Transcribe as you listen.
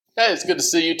Hey, it's good to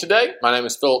see you today. My name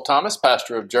is Philip Thomas,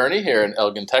 pastor of Journey here in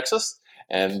Elgin, Texas,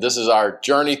 and this is our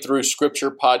Journey Through Scripture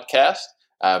podcast.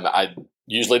 I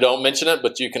usually don't mention it,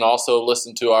 but you can also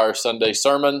listen to our Sunday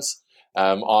sermons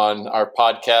on our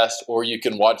podcast, or you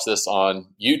can watch this on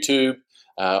YouTube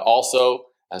also.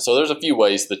 And so there's a few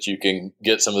ways that you can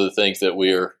get some of the things that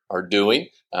we are doing.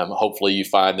 Hopefully you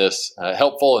find this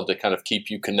helpful and to kind of keep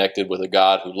you connected with a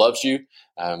God who loves you.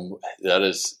 That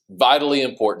is vitally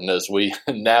important as we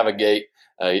navigate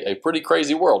a pretty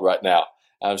crazy world right now.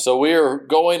 So we are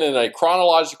going in a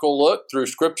chronological look through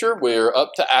Scripture. We're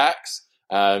up to Acts.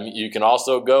 You can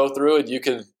also go through and you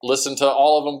can listen to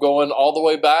all of them going all the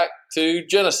way back to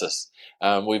Genesis.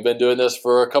 We've been doing this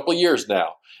for a couple of years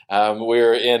now.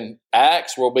 We're in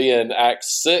Acts. We'll be in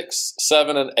Acts 6,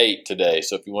 7, and 8 today.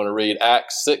 So if you want to read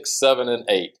Acts 6, 7, and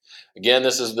 8. Again,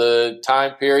 this is the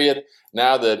time period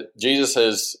now that Jesus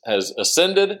has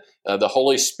ascended. The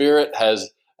Holy Spirit has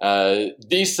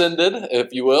descended, if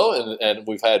you will, and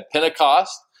we've had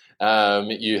Pentecost.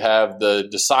 You have the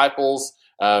disciples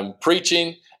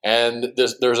preaching, and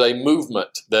there's a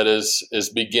movement that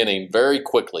is beginning very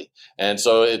quickly, and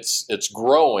so it's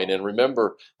growing. And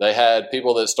remember, they had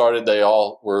people that started; they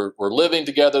all were living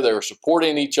together. They were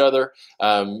supporting each other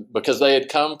because they had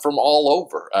come from all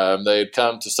over. They had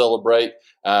come to celebrate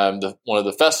one of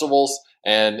the festivals,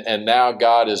 and now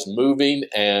God is moving,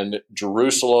 and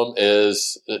Jerusalem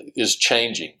is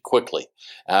changing quickly.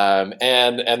 And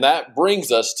that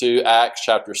brings us to Acts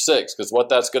chapter 6, because what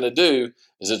that's going to do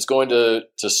is it's going to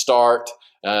start,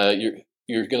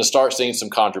 you're going to start seeing some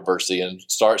controversy and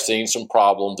start seeing some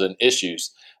problems and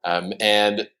issues.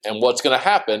 And what's going to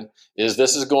happen is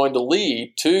this is going to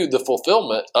lead to the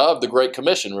fulfillment of the Great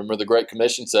Commission. Remember, the Great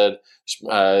Commission said,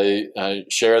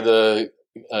 share the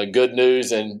good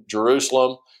news in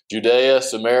Jerusalem, Judea,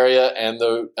 Samaria, and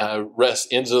the rest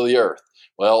ends of the earth.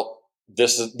 Well,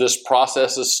 this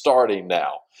process is starting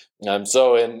now.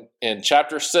 So in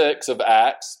chapter 6 of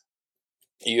Acts,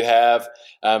 you have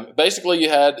basically you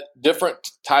had different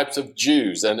types of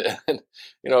Jews, and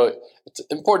it's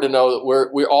important to know that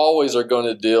we always are going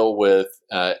to deal with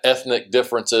ethnic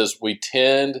differences. We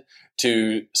tend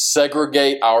to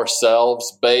segregate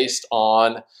ourselves based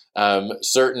on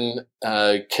certain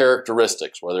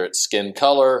characteristics, whether it's skin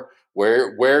color,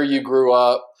 where you grew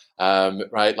up,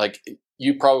 right? Like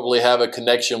you probably have a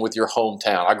connection with your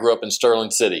hometown. I grew up in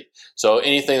Sterling City, so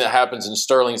anything that happens in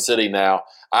Sterling City now,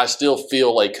 I still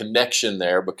feel a connection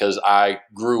there because I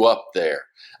grew up there.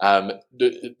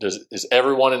 Is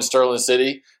everyone in Sterling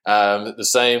City the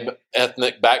same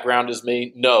ethnic background as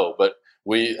me? No, but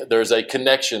there's a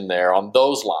connection there on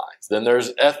those lines. Then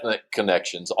there's ethnic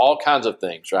connections, all kinds of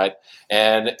things, right?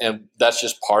 And that's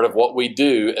just part of what we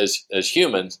do as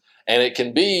humans. And it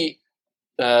can be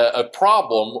a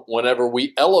problem whenever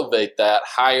we elevate that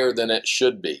higher than it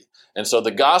should be. And so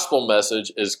the gospel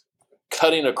message is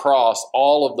cutting across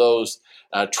all of those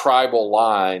tribal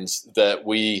lines that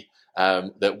we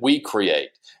create.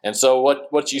 And so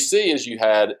what you see is you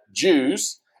had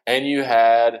Jews and you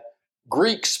had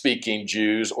Greek-speaking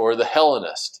Jews, or the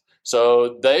Hellenists.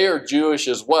 So they are Jewish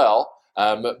as well,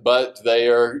 but they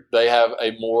have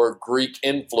a more Greek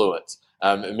influence.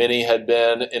 Many had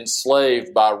been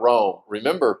enslaved by Rome.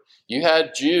 Remember, you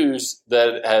had Jews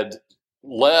that had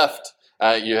left.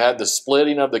 You had the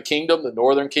splitting of the kingdom, the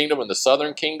northern kingdom and the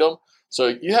southern kingdom. So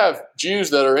you have Jews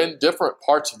that are in different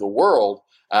parts of the world,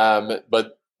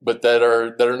 but that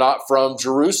are not from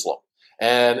Jerusalem.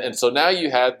 And so now you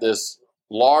had this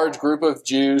large group of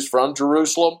Jews from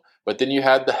Jerusalem, but then you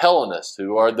had the Hellenists,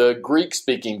 who are the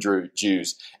Greek-speaking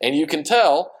Jews. And you can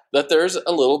tell that there's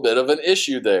a little bit of an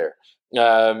issue there.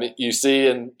 You see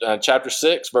in chapter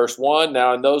 6, verse 1,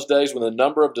 now in those days when the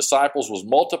number of disciples was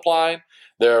multiplying,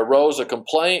 there arose a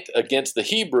complaint against the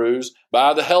Hebrews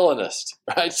by the Hellenists,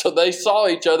 right? So they saw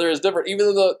each other as different,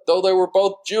 even though they were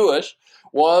both Jewish.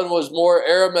 One was more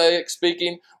Aramaic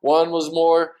speaking, one was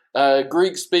more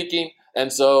Greek speaking.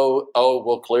 And so,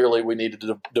 clearly we needed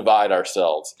to divide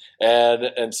ourselves.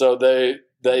 And so they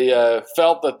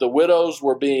felt that the widows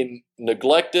were being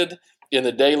neglected in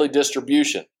the daily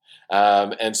distribution.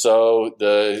 And so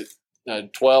the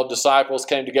 12 disciples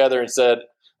came together and said,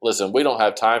 listen, we don't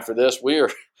have time for this. We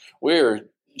are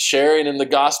sharing in the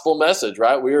gospel message,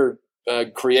 right? We are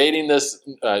creating this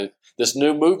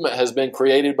new movement has been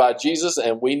created by Jesus,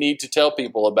 and we need to tell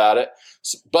people about it.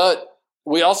 But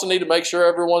we also need to make sure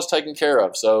everyone's taken care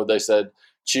of. So they said,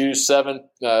 choose 7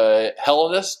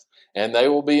 Hellenists, and they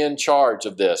will be in charge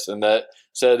of this. And that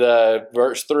said,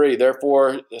 verse 3,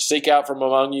 therefore seek out from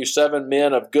among you 7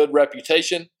 men of good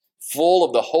reputation, full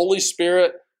of the Holy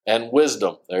Spirit and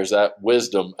wisdom. There's that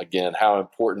wisdom again, how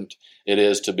important it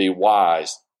is to be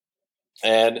wise.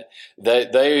 And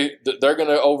they're going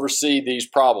to oversee these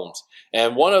problems.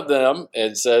 And one of them,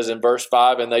 it says in verse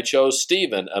 5, and they chose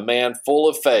Stephen, a man full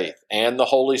of faith and the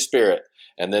Holy Spirit,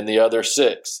 and then the other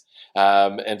 6.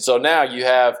 And so now you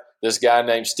have this guy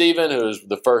named Stephen, who is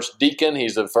the first deacon.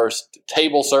 He's the first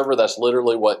table server. That's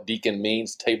literally what deacon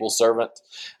means, table servant.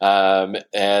 And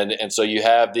so you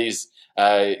have these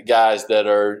guys that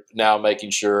are now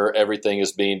making sure everything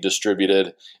is being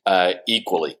distributed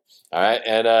equally. All right,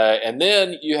 and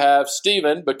then you have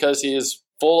Stephen, because he is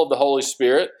full of the Holy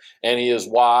Spirit and he is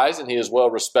wise and he is well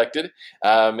respected.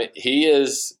 He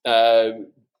is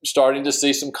starting to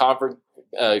see some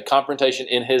confrontation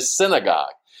in his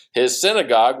synagogue. His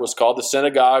synagogue was called the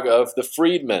Synagogue of the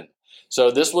Freedmen. So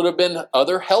this would have been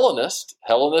other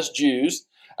Hellenist Jews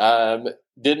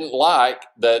didn't like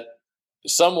that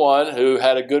someone who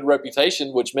had a good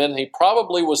reputation, which meant he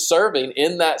probably was serving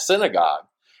in that synagogue.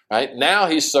 Right? Now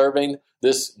he's serving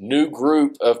this new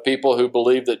group of people who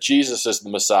believe that Jesus is the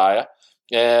Messiah.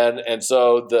 And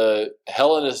so the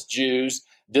Hellenist Jews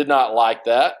did not like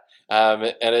that.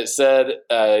 And it said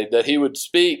that he would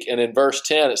speak. And in verse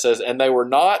 10, it says, and they were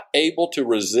not able to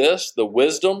resist the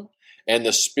wisdom and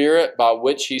the spirit by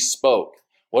which he spoke.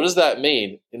 What does that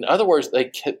mean? In other words,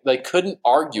 they couldn't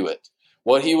argue it.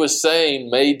 What he was saying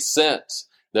made sense.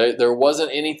 There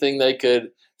wasn't anything they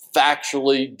could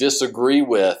factually disagree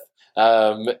with.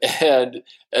 And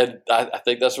I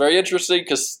think that's very interesting,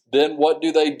 because then what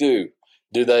do?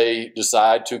 Do they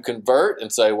decide to convert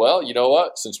and say, well, you know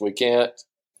what, since we can't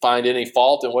find any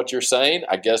fault in what you're saying,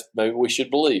 I guess maybe we should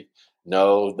believe?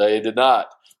 No, they did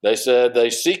not. They said they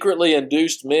secretly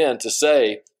induced men to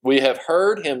say, we have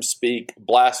heard him speak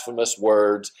blasphemous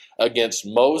words against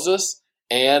Moses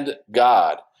and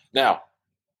God. Now,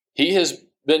 he has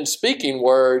been speaking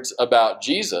words about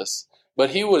Jesus, but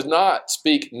he would not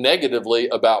speak negatively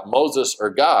about Moses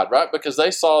or God, right? Because they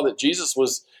saw that Jesus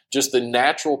was just the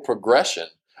natural progression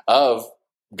of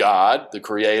God, the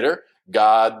Creator,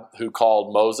 God who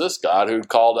called Moses, God who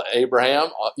called Abraham,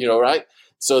 right?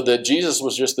 So that Jesus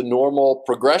was just the normal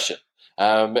progression.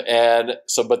 But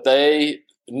they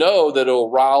know that it will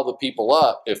rile the people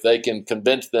up if they can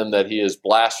convince them that he is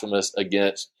blasphemous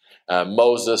against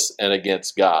Moses and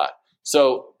against God.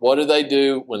 So what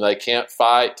do when they can't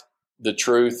fight the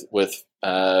truth with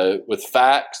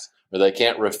facts, or they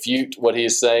can't refute what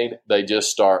he's saying? They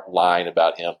just start lying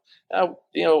about him.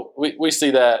 We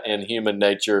see that in human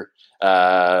nature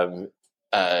as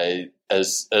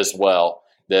well.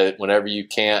 That whenever you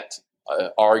can't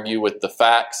argue with the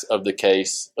facts of the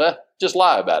case, just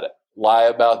lie about it. Lie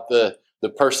about the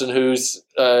person who's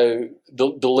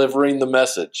delivering the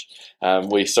message.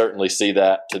 We certainly see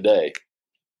that today.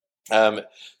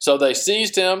 So they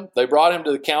seized him. They brought him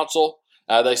to the council.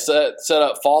 They set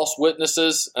up false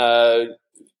witnesses.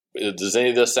 Does any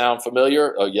of this sound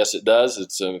familiar? Oh, yes, it does.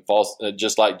 It's false,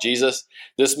 just like Jesus.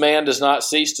 This man does not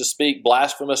cease to speak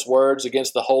blasphemous words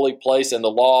against the holy place and the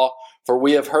law. For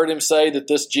we have heard him say that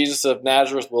this Jesus of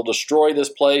Nazareth will destroy this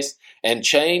place and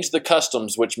change the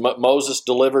customs which Moses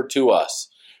delivered to us.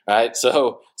 Right?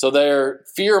 So they're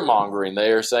fear-mongering.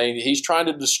 They are saying he's trying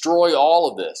to destroy all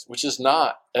of this, which is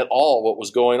not at all what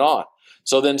was going on.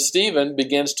 So then Stephen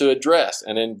begins to address.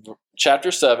 And in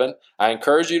chapter 7, I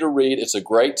encourage you to read. It's a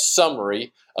great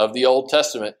summary of the Old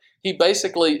Testament. He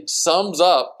basically sums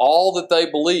up all that they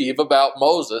believe about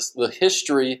Moses, the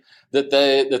history that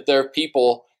their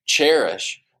people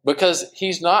cherish, because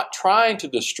he's not trying to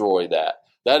destroy that.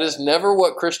 That is never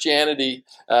what Christianity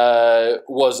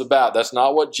was about. That's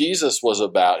not what Jesus was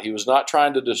about. He was not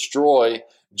trying to destroy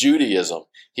Judaism.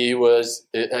 He was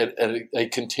a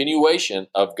continuation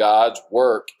of God's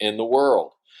work in the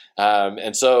world.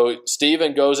 And so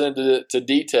Stephen goes into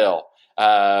detail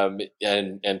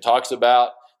and talks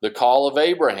about the call of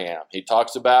Abraham. He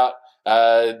talks about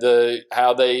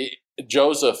how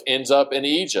Joseph ends up in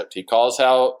Egypt. He calls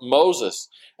how Moses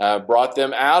brought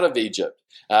them out of Egypt.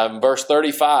 Verse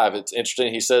 35, it's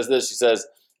interesting. He says this. He says,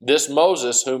 this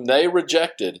Moses whom they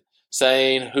rejected,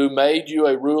 saying, who made you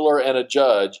a ruler and a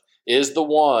judge, is the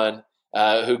one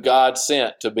who God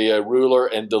sent to be a ruler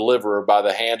and deliverer by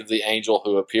the hand of the angel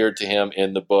who appeared to him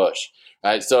in the bush.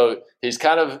 Right? So he's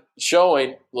kind of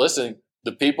showing, listen,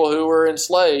 the people who were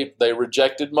enslaved, they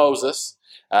rejected Moses,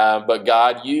 but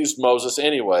God used Moses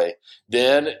anyway.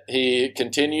 Then he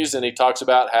continues and he talks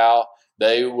about how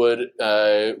they would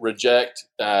reject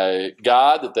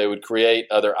God, that they would create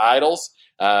other idols.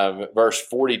 Verse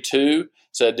 42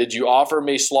 said, did you offer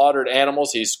me slaughtered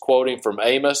animals? He's quoting from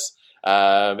Amos.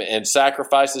 and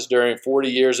sacrifices during 40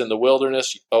 years in the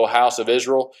wilderness, O house of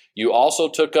Israel. You also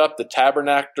took up the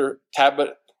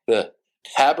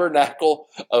tabernacle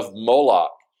of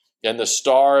Moloch and the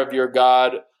star of your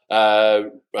god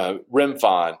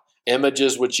Remphan,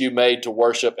 images which you made to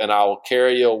worship, and I will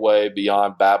carry you away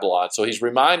beyond Babylon. So he's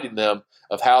reminding them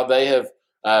of how they have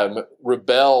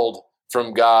rebelled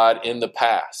from God in the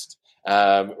past.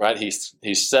 Right?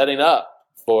 He's setting up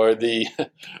for the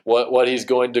what he's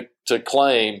going to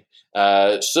claim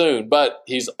soon, but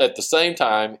he's at the same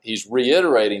time he's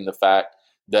reiterating the fact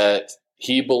that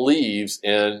he believes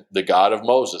in the God of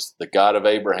Moses, the God of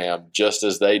Abraham, just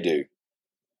as they do.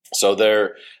 So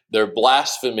their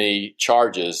blasphemy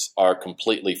charges are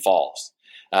completely false.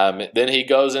 Then he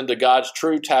goes into God's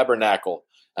true tabernacle.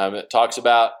 It talks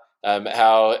about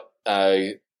how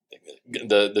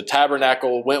the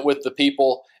tabernacle went with the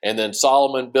people, and then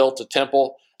Solomon built a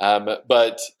temple.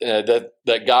 But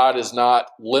that God is not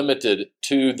limited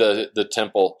to the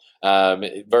temple.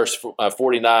 Verse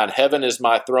 49, heaven is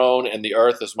my throne and the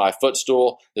earth is my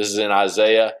footstool. This is in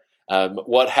Isaiah.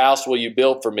 What house will you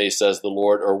build for me, says the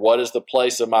Lord, or what is the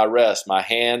place of my rest? My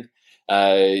hand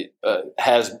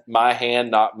has my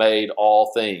hand not made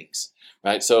all things.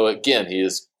 Right. So again, he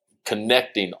is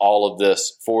connecting all of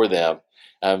this for them.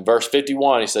 Verse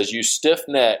 51, he says, you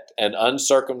stiff-necked and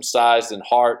uncircumcised in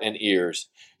heart and ears,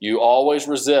 you always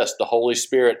resist the Holy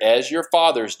Spirit as your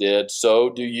fathers did, so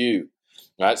do you.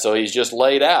 Right? So he's just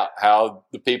laid out how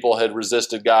the people had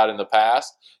resisted God in the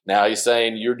past. Now he's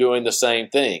saying you're doing the same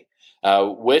thing.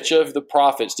 Which of the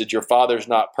prophets did your fathers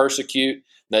not persecute?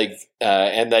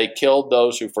 And they killed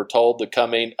those who foretold the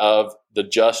coming of the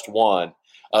just one,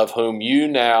 of whom you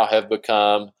now have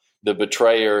become the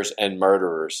betrayers and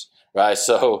murderers. Right?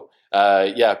 So,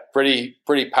 pretty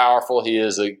powerful. He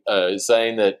is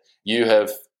saying that you have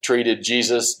treated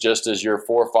Jesus just as your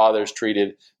forefathers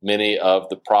treated many of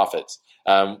the prophets.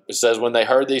 It says, when they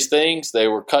heard these things, they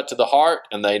were cut to the heart,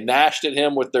 and they gnashed at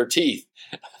him with their teeth.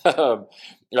 But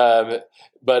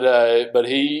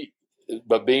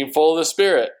being full of the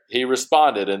Spirit, he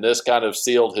responded, and this kind of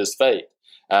sealed his fate.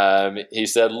 He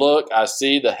said, look, I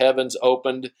see the heavens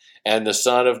opened and the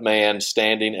Son of Man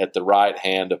standing at the right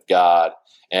hand of God.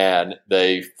 And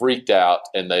they freaked out,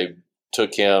 and they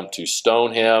took him to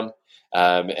stone him.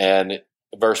 And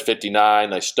verse 59,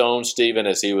 they stoned Stephen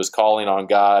as he was calling on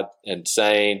God and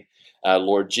saying,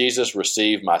 Lord Jesus,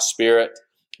 receive my spirit.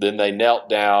 Then they knelt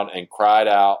down and cried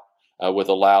out with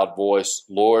a loud voice,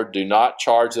 Lord, do not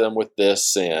charge them with this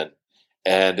sin.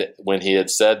 And when he had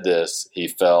said this, he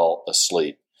fell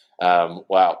asleep.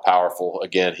 Wow, powerful.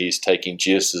 Again, he's taking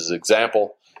Jesus'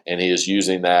 example, and he is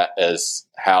using that as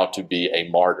how to be a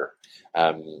martyr.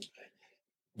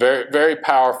 Very, very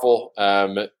powerful.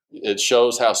 It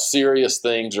shows how serious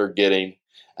things are getting.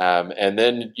 And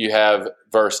then you have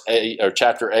verse 8 or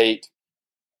chapter 8,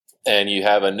 and you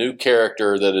have a new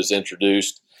character that is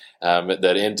introduced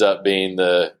that ends up being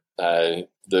the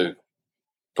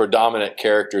predominant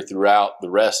character throughout the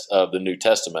rest of the New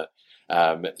Testament.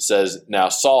 It says, now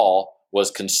Saul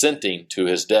was consenting to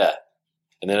his death.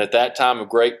 And then at that time, a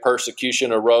great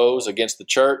persecution arose against the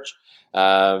church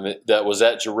that was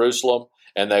at Jerusalem,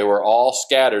 and they were all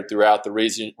scattered throughout the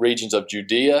regions of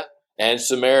Judea and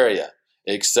Samaria,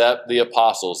 except the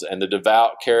apostles. And the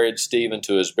devout carried Stephen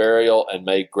to his burial and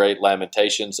made great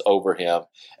lamentations over him.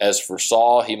 As for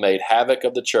Saul, he made havoc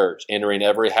of the church, entering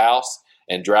every house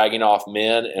and dragging off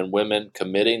men and women,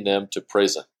 committing them to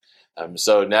prison.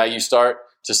 So now you start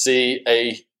to see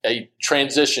a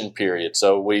transition period.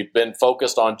 So we've been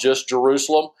focused on just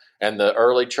Jerusalem and the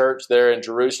early church there in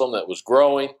Jerusalem that was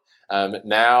growing.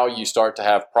 Now you start to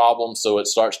have problems, so it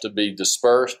starts to be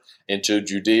dispersed into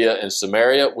Judea and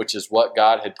Samaria, which is what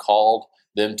God had called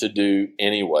them to do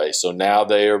anyway. So now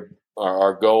they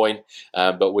are going,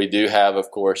 but we do have,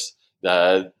 of course,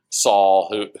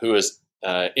 Saul, who is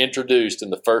introduced,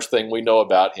 and the first thing we know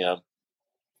about him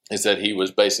is that he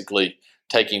was basically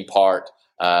taking part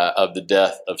of the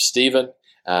death of Stephen,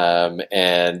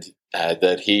 and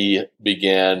that he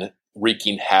began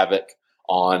wreaking havoc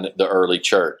on the early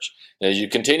church. And as you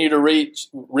continue to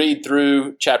read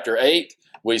through chapter 8,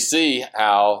 we see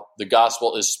how the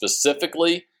gospel is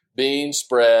specifically being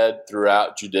spread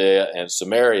throughout Judea and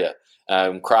Samaria.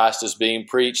 Christ is being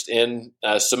preached in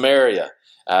Samaria.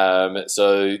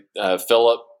 So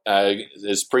Philip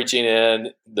is preaching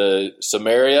in the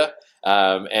Samaria,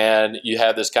 and you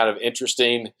have this kind of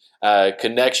interesting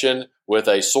connection with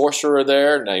a sorcerer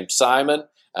there named Simon.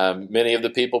 Many of the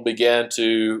people began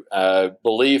to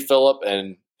believe Philip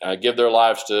and give their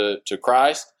lives to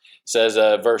Christ. It says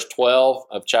verse 12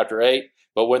 of chapter 8,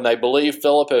 But when they believed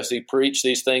Philip as he preached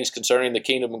these things concerning the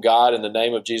kingdom of God in the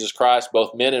name of Jesus Christ,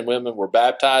 both men and women were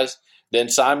baptized. Then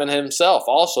Simon himself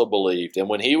also believed, and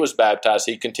when he was baptized,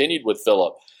 he continued with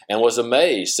Philip and was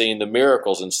amazed, seeing the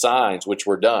miracles and signs which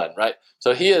were done. Right,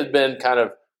 so he had been kind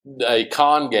of a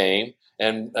con game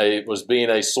and was being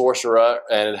a sorcerer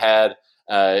and had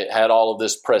all of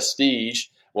this prestige.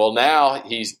 Well, now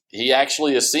he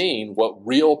actually is seeing what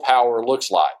real power looks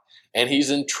like, and he's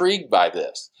intrigued by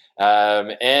this.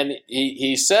 And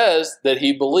he says that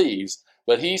he believes,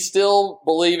 but he's still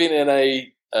believing in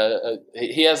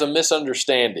he has a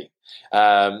misunderstanding.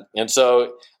 And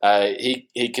so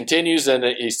he continues, and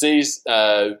he sees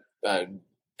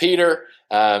Peter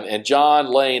and John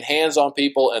laying hands on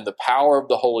people and the power of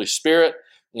the Holy Spirit.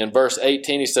 In verse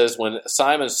 18, he says, when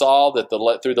Simon saw that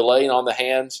through the laying on the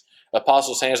hands,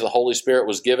 apostles' hands, the Holy Spirit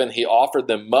was given, he offered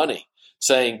them money,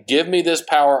 saying, give me this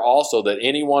power also, that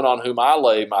anyone on whom I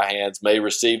lay my hands may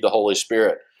receive the Holy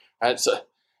Spirit. Right?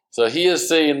 So he is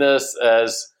seeing this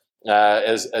as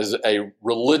a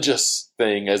religious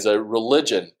thing, as a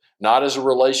religion, not as a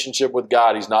relationship with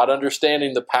God. He's not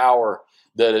understanding the power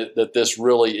that this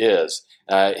really is.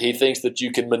 He thinks that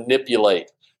you can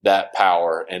manipulate that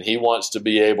power, and he wants to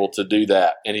be able to do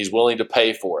that, and he's willing to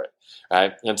pay for it.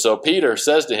 Right? And so Peter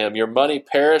says to him, your money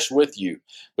perish with you,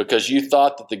 because you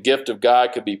thought that the gift of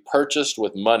God could be purchased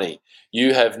with money.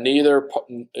 You have neither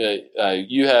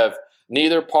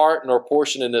part nor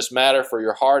portion in this matter, for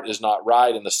your heart is not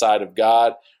right in the sight of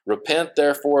God. Repent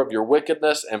therefore of your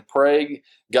wickedness, and pray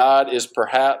God is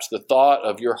perhaps the thought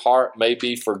of your heart may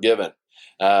be forgiven.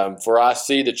 For I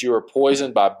see that you are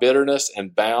poisoned by bitterness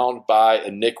and bound by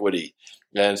iniquity.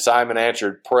 And Simon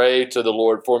answered, pray to the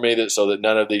Lord for me, so that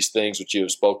none of these things which you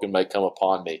have spoken may come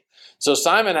upon me. So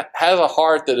Simon has a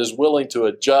heart that is willing to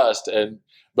adjust,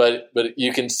 but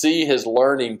you can see his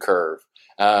learning curve.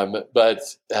 But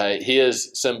he is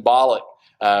symbolic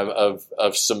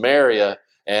of Samaria,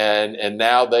 and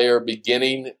now they are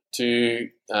beginning to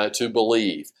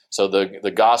believe. So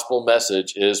the gospel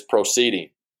message is proceeding.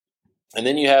 And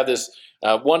then you have this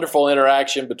wonderful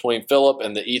interaction between Philip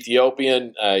and the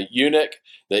Ethiopian eunuch.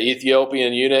 The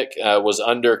Ethiopian eunuch was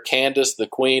under Candace, the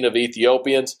queen of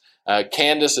Ethiopians.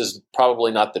 Candace is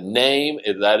probably not the name,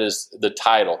 that is the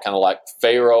title, kind of like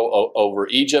Pharaoh over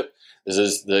Egypt. This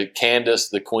is the Candace,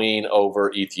 the queen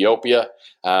over Ethiopia.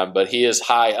 But he is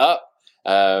high up.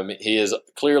 He is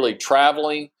clearly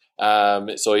traveling.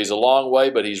 So he's a long way,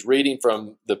 but he's reading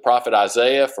from the prophet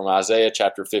Isaiah, from Isaiah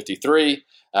chapter 53.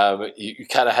 You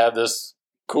kind of have this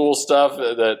cool stuff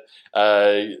that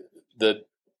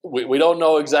we don't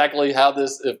know exactly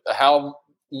how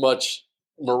much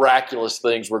miraculous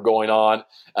things were going on.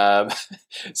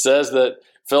 Says that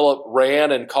Philip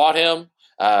ran and caught him.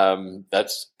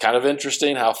 That's kind of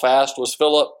interesting. How fast was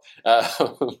Philip? But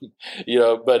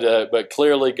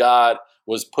clearly God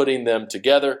was putting them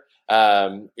together.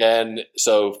 And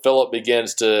so Philip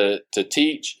begins to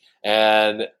teach,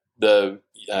 and the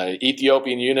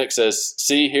Ethiopian eunuch says,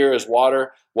 see, here is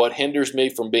water. What hinders me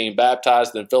from being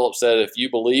baptized? Then Philip said, if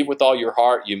you believe with all your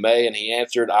heart, you may. And he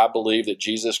answered, I believe that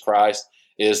Jesus Christ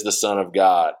is the Son of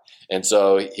God. And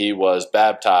so he was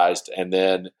baptized, and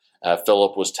then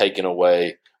Philip was taken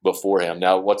away before him.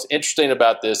 Now, what's interesting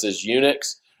about this is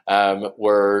eunuchs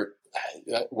were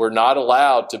not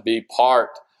allowed to be part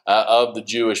of the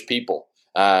Jewish people.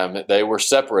 They were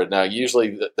separate. Now,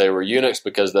 usually they were eunuchs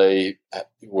because they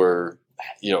were,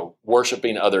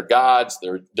 worshiping other gods.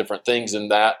 There were different things in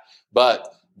that,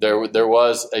 but there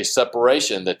was a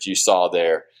separation that you saw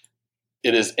there.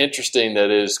 It is interesting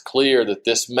that it is clear that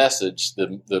this message,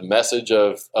 the message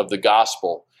of the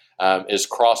gospel, is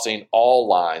crossing all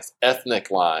lines, ethnic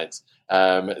lines,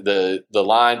 the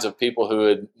lines of people who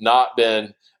had not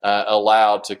been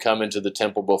allowed to come into the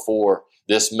temple before.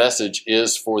 This message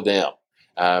is for them,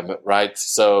 right?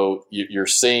 So you're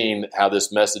seeing how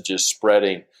this message is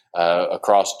spreading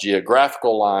across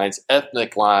geographical lines,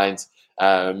 ethnic lines,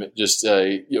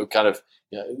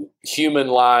 human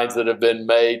lines that have been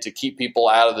made to keep people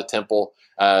out of the temple.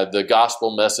 The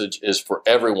gospel message is for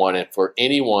everyone, and for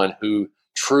anyone who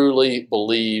truly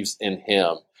believes in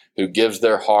him, who gives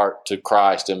their heart to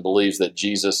Christ and believes that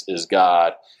Jesus is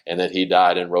God and that he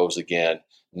died and rose again,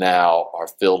 now are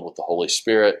filled with the Holy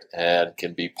Spirit and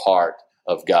can be part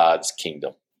of God's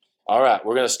kingdom. All right,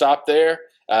 we're going to stop there.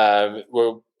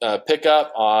 We'll pick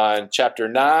up on chapter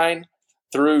 9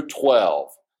 through 12.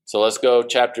 So let's go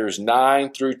chapters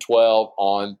 9 through 12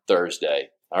 on Thursday.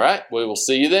 All right, we will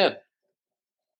see you then.